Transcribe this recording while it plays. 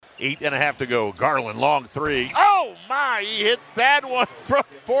8.5 to go. Garland, long three. Oh, my, he hit that one from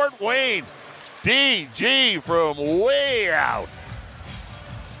Fort Wayne. DG from way out.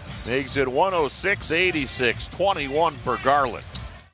 Makes it 106-86, 21 for Garland.